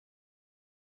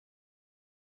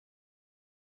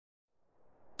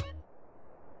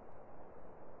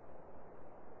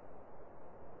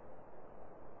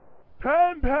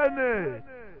Tenpenny!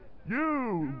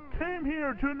 You came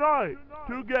here tonight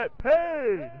to get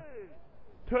paid!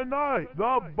 Tonight,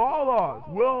 the ballers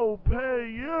will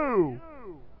pay you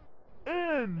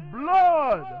in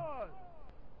blood!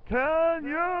 Can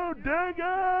you dig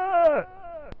it?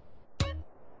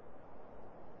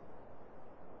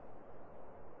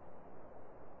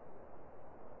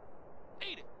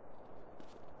 Eat it!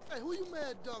 Hey, who you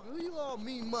mad dogging? Who you all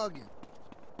mean mugging?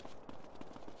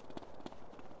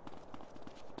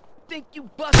 Think you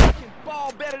busters can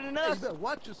ball better than Hey, us? you better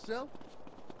watch yourself.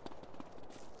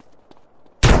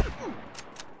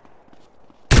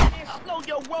 Man, slow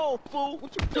your roll, fool!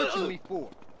 What you touching me for?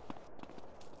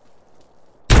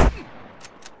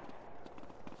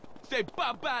 Say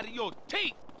bye-bye to your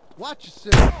teeth! Watch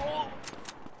yourself.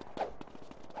 Oh.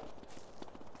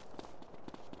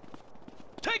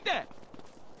 Take that!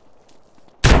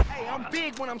 Hey, I'm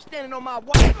big when I'm standing on my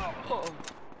wife.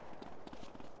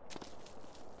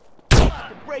 I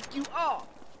can break you off.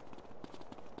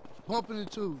 Bumping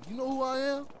into. You know who I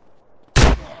am?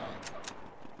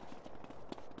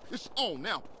 It's on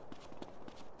now.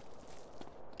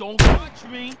 Don't touch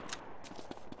me.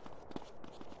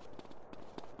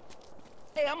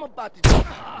 Hey, I'm about to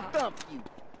thump you.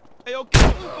 Hey, okay,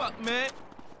 what the fuck, man?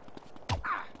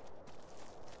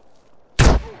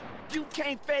 You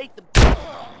can't fake the...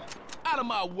 Out of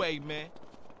my way, man.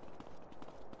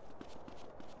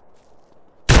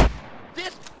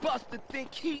 This buster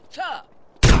think he tough.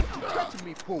 What you touching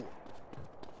me for?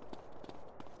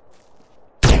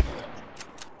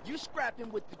 You scrapping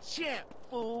with the champ,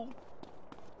 fool.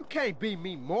 You can't beat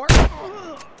me, Mark.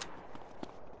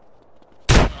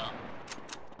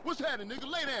 What's happening, nigga?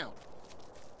 Lay down.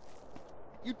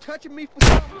 You touching me for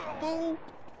something, fool?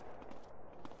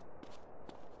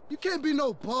 You can't be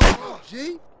no ball,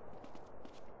 G.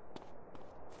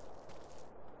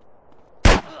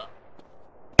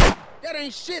 That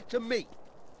ain't shit to me.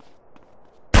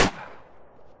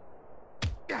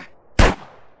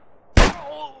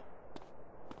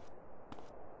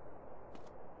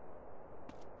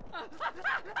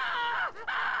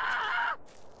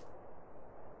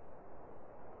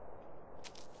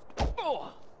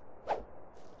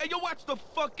 Hey, yo, watch the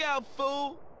fuck out,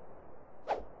 fool!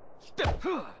 Step.